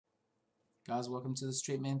Guys, welcome to the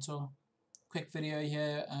Street Mentor. Quick video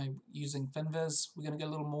here using Finviz. We're going to go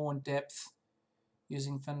a little more in depth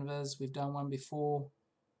using Finviz. We've done one before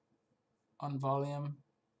on volume.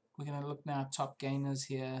 We're going to look now at top gainers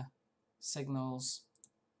here, signals.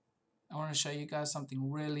 I want to show you guys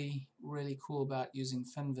something really cool about using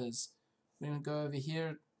Finviz. We're going to go over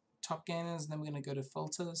here, top gainers, and then we're going to go to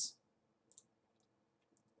filters.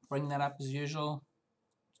 Bring that up as usual.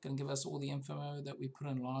 Going to give us all the info that we put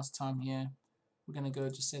in last time here. We're going to go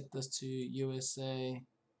to set this to USA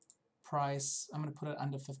price. I'm going to put it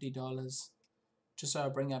under $50 just so I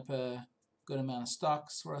bring up a good amount of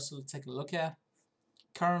stocks for us to take a look at.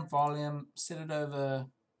 Current volume, set it over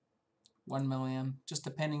 1 million, just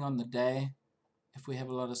depending on the day. If we have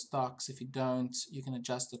a lot of stocks, if you don't, you can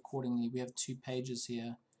adjust accordingly. We have 2 pages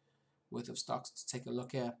here worth of stocks to take a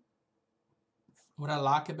look at. What I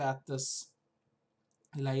like about this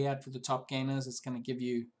layout for the top gainers, it's going to give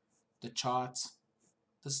you the charts.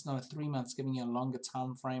 This is not a 3 months, giving you a longer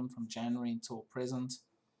time frame from January until present.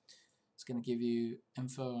 It's going to give you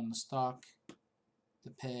info on the stock,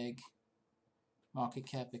 the peg, market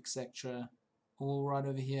cap, etc. All right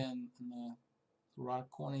over here in the right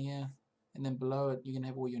corner here. And then below it, you can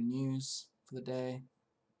have all your news for the day.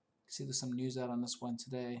 You can see there's some news out on this one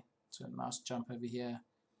today. So a nice jump over here.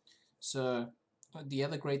 So the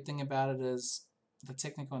other great thing about it is the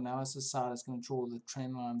technical analysis side is going to draw the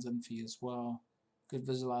trend lines in for you as well. Good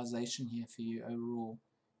visualization here for you overall.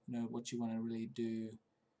 You know what you want to really do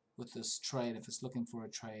with this trade, if it's looking for a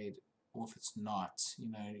trade or if it's not. You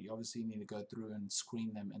know, you obviously need to go through and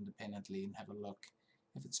screen them independently and have a look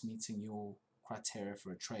if it's meeting your criteria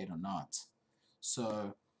for a trade or not.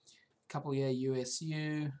 So couple here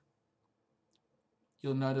USU.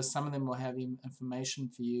 You'll notice some of them will have information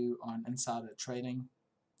for you on insider trading,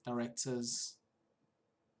 directors,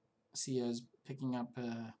 CEOs picking up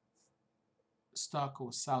a stock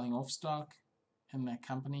or selling off stock in their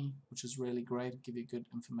company, which is really great. Give you good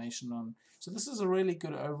information on. So this is a really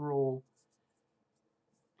good overall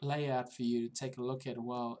layout for you to take a look at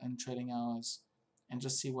well in trading hours and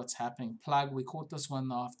just see what's happening. Plug, we caught this one in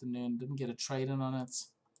the afternoon, didn't get a trade in on it.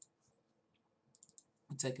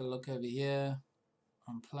 We'll take a look over here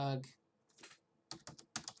on plug.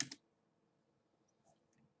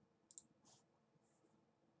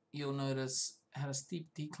 You'll notice it had a steep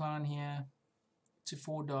decline here to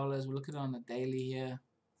 $4. We'll look at it on the daily here.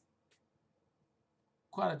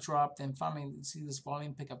 Quite a drop. Then finally, you see this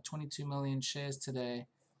volume pick up 22 million shares today.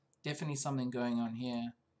 Definitely something going on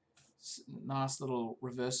here. Nice little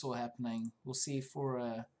reversal happening. We'll see for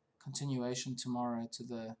a continuation tomorrow to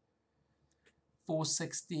the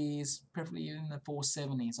 460s, preferably even the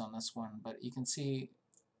 470s on this one. But you can see,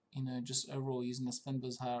 you know, just overall using this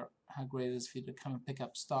Finviz, how great it is for you to come and pick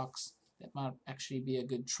up stocks that might actually be a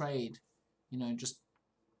good trade. You know, just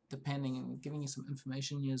depending and giving you some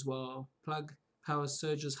information here as well. Plug power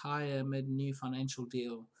surges higher amid new financial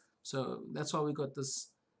deal. So that's why we got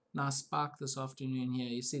this nice spark this afternoon here.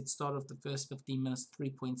 You see it started off the first 15 minutes,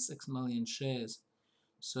 3.6 million shares.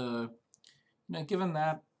 So, you know, given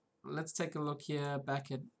that, let's take a look here back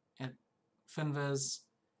at Finviz.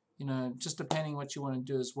 You know, just depending what you want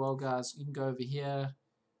to do as well, guys. You can go over here,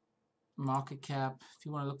 market cap. If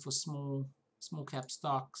you want to look for small cap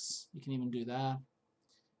stocks, you can even do that.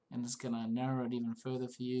 And it's going to narrow it even further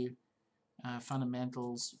for you.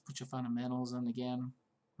 Fundamentals, put your fundamentals in again,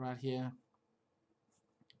 right here.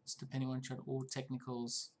 It's depending on all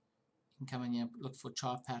technicals. You can come in here, look for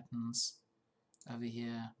chart patterns over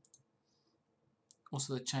here.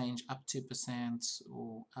 Also the change up 2%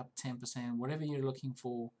 or up 10%, whatever you're looking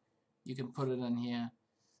for, you can put it in here.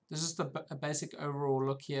 This is a basic overall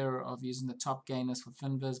look here of using the top gainers for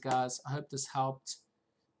Finviz, guys. I hope this helped.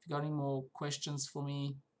 If you got any more questions for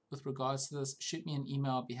me with regards to this, shoot me an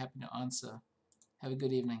email. I'll be happy to answer. Have a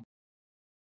good evening.